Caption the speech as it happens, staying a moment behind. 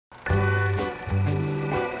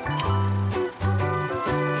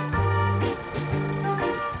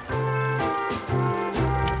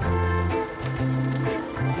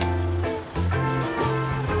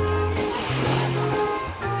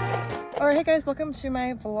Hey guys, welcome to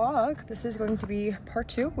my vlog. This is going to be part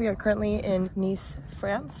 2. We are currently in Nice,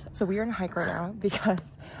 France. So we are on a hike right now because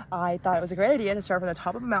I thought it was a great idea to start from the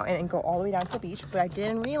top of a mountain and go all the way down to the beach, but I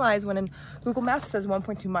didn't realize when Google Maps says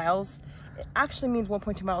 1.2 miles, it actually means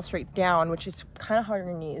 1.2 miles straight down, which is kind of hard on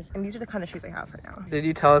your knees. And these are the kind of shoes I have right now. Did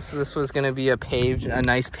you tell us this was going to be a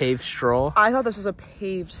nice paved stroll? I thought this was a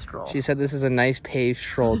paved stroll. She said this is a nice paved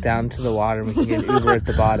stroll down to the water and we can get Uber at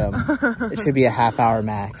the bottom. It should be a half-hour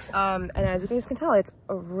max. And as you guys can tell, it's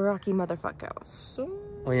a rocky motherfucker. So...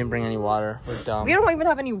 We didn't bring any water. We're dumb. We don't even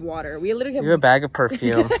have any water. We literally have... We have a bag of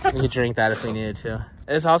perfume. We could drink that if we needed to.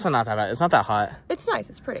 It's also not that bad. It's not that hot. It's nice.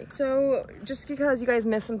 It's pretty. So just because you guys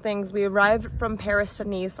missed some things, we arrived from Paris to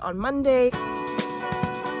Nice on Monday.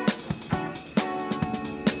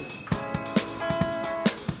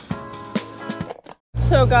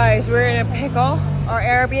 So guys, we're in a pickle. Our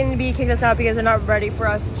Airbnb kicked us out because they're not ready for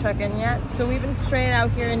us to check in yet. So we've been stranded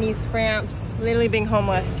out here in Nice, France, literally being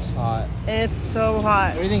homeless. It's hot. It's so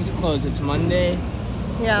hot. Everything's closed. It's Monday.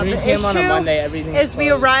 Yeah, we the came on a Monday, everything's closed.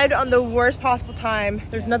 We arrived on the worst possible time.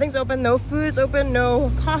 There's nothing's open, no food is open,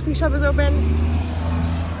 no coffee shop is open.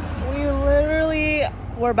 We literally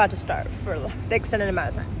were about to starve for the extended amount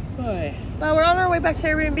of time. Boy. But we're on our way back to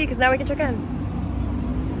Airbnb because now we can check in.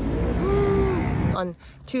 On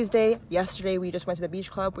Tuesday, yesterday, we just went to the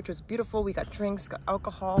beach club, which was beautiful. We got drinks, got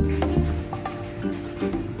alcohol.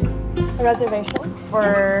 A reservation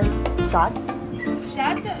for Jade.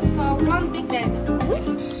 Jade for one big bed.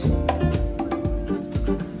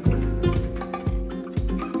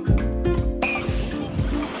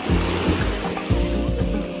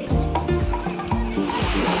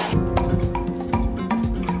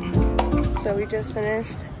 So we just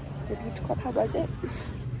finished the beach club. How was it?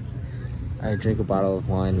 I drank a bottle of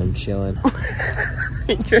wine and I'm chilling.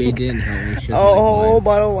 She didn't help me. She a whole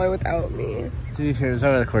bottle of wine without me. To be fair, it was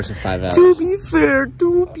over the course of 5 hours. To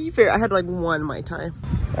be fair, I had like one Mai Tai.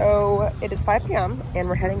 So it is 5 p.m. and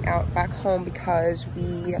we're heading out back home because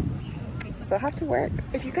we still have to work.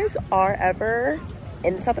 If you guys are ever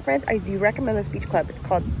in the south of France, I do recommend this beach club. It's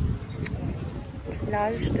called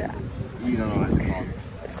Plage de... You don't know what it's called.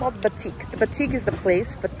 It's called Boutique. The Boutique is the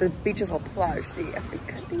place, but the beach is called Plage de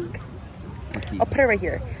Afrique, I think. I'll put it right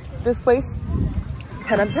here. This place,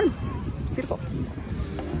 10 out of 10. It's beautiful.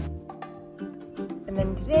 And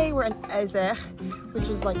then today we're in Ezer, which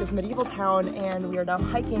is like this medieval town, and we are now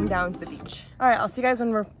hiking down to the beach. All right, I'll see you guys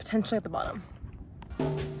when we're potentially at the bottom.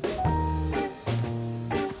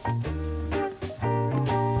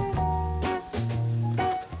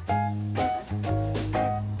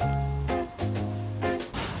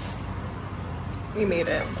 We made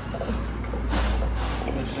it.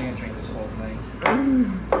 I'm literally gonna drink this whole thing.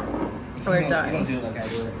 We're done. You don't do it like I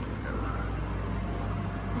do it.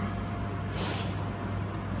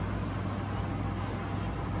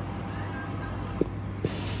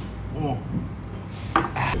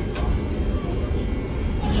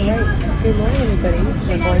 Alright, good morning everybody.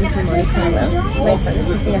 We're going to Monaco. My friend is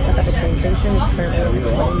picking us up at the train station. It's currently a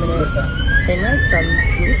 20-minute train ride from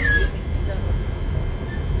Nice.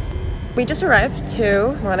 We just arrived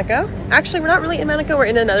to Monaco. Actually, we're not really in Monaco. We're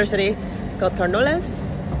in another city called Carnoles.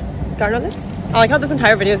 I like how this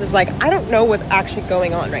entire video is just like, I don't know what's actually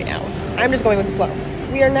going on right now. I'm just going with the flow.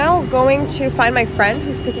 We are now going to find my friend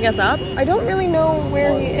who's picking us up. I don't really know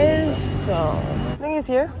where he is though. I think he's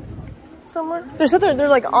here somewhere. They're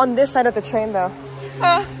like on this side of the train though.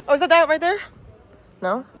 Oh, is that guy right there?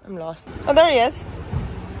 No, I'm lost. Oh, there he is.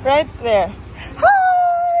 Right there.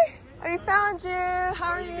 Hi! I found you.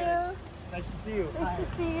 How are you? Nice to see you. Nice to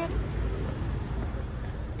see you.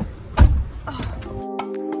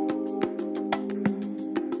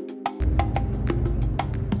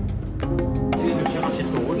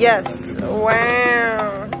 Yes.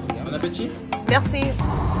 Wow. Bon appétit. Merci.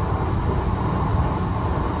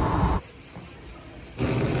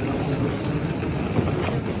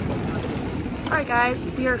 Alright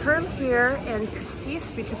guys, we are currently here in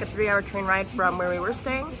Cassis. We took a 3-hour train ride from where we were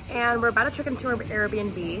staying and we're about to check into our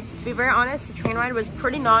Airbnb. To be very honest, the train ride was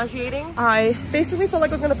pretty nauseating. I basically felt like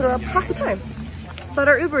I was going to throw up half the time. But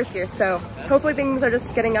our Uber is here, so hopefully things are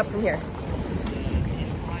just getting up from here.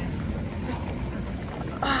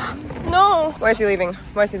 No! Why is he leaving?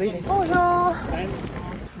 Why is he leaving? Oh no!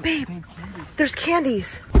 Babe, there's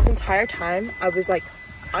candies. This entire time, I was like,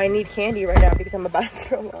 I need candy right now because I'm about to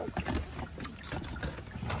throw up.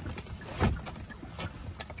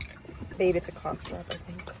 Babe, it's a cough drop, I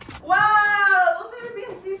think. Wow! Those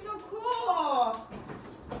Airbnbs are so cool!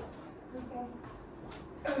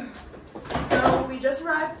 Okay. So, we just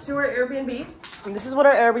arrived to our Airbnb. And this is what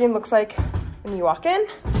our Airbnb looks like when you walk in.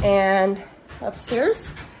 And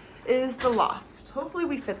upstairs is the loft. Hopefully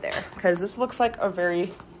we fit there because this looks like a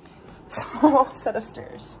very small set of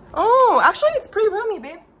stairs. Oh, actually it's pretty roomy,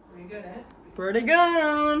 babe. Pretty good, eh? Pretty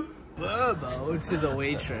good. Bobo to the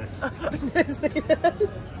waitress.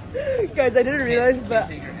 Guys, I didn't realize, but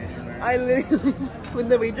I literally, when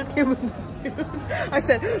the waitress came with the food, I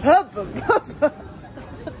said, hubba, hubba.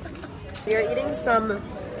 We are eating some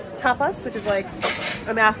tapas, which is like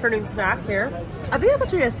an afternoon snack here. I think that's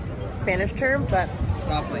actually a Spanish term, but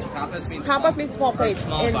Small plate. tapas means small plates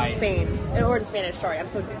small in bite. Spain. Or in Spanish, sorry. I'm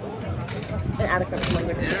so inadequate with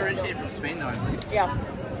language. It originated from Spain, though. Yeah.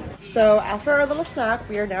 So after our little snack,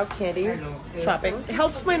 we are now candy shopping. It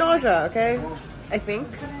helps my nausea, okay? I think.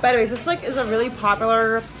 But anyways, this like is a really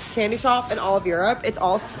popular candy shop in all of Europe. It's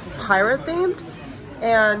all pirate themed.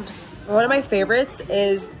 And one of my favorites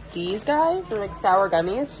is these guys. They're like sour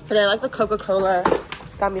gummies. But I like the Coca-Cola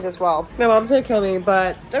gummies as well. My mom's gonna kill me,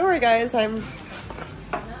 but don't worry guys, I'm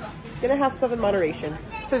gonna have stuff in moderation.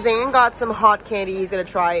 So Zane got some hot candy he's gonna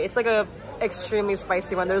try. It's like a extremely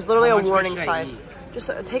spicy one. There's literally a warning sign. Just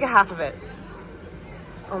take a half of it.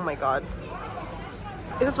 Oh my god.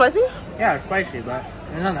 Is it spicy? Yeah, it's spicy, but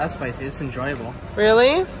it's not that spicy. It's enjoyable.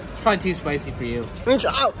 Really? It's probably too spicy for you. Let me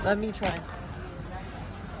try. Oh, let me try.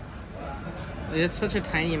 It's such a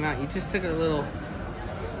tiny amount. You just took a little.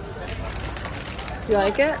 You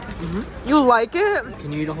like it? Mm-hmm. You like it?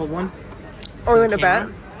 Can you eat a whole one? Or we're gonna bet?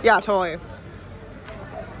 Yeah, totally.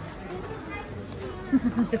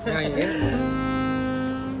 Yeah, you do.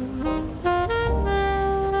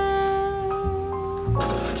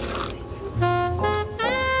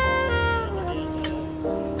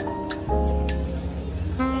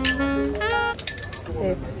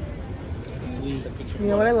 You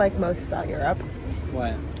know what I like most about Europe?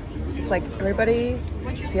 What? It's like everybody,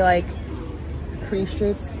 I feel like,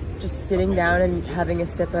 appreciates just sitting down and having a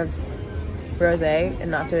sip of rosé and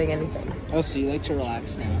not doing anything. Oh, so you like to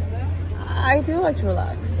relax now? I do like to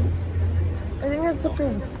relax. I think that's such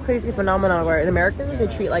a crazy phenomenon where in Americans they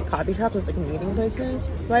treat like coffee shops as like meeting places,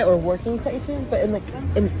 right, or working places. But in like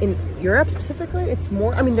in Europe specifically, it's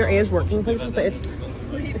more. I mean, there is working places, but it's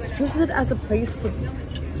treated as a place to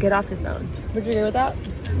get off your phone. Would you agree with that?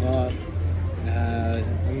 Well,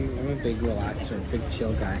 I'm a big relaxer, big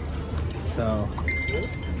chill guy. So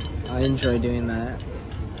I enjoy doing that.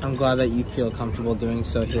 I'm glad that you feel comfortable doing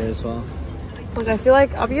so here as well. Like I feel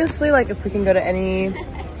like obviously like if we can go to any,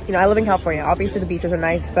 you know, I live in California. Obviously the beaches are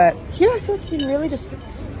nice, but here I feel like you can really just,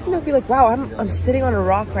 you know, be like, wow, I'm sitting on a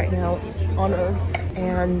rock right now on Earth,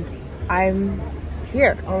 and I'm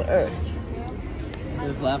here on Earth.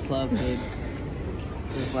 Live, laugh, love, babe.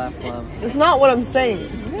 Live, laugh, love. It's not what I'm saying.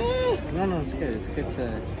 No, it's good. It's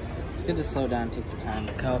good to slow down, take your time.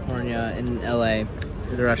 California and LA,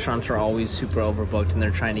 the restaurants are always super overbooked, and they're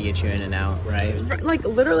trying to get you in and out, right? Like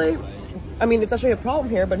literally, I mean, it's actually a problem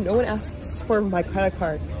here, but no one asks for my credit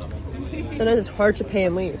card. Sometimes it's hard to pay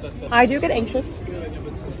and leave. I do get anxious,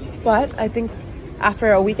 but I think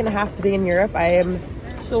after a week and a half of being in Europe, I am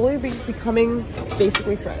slowly becoming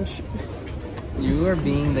basically French. You are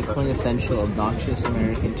being the quintessential obnoxious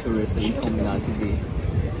American tourist that you told me not to be.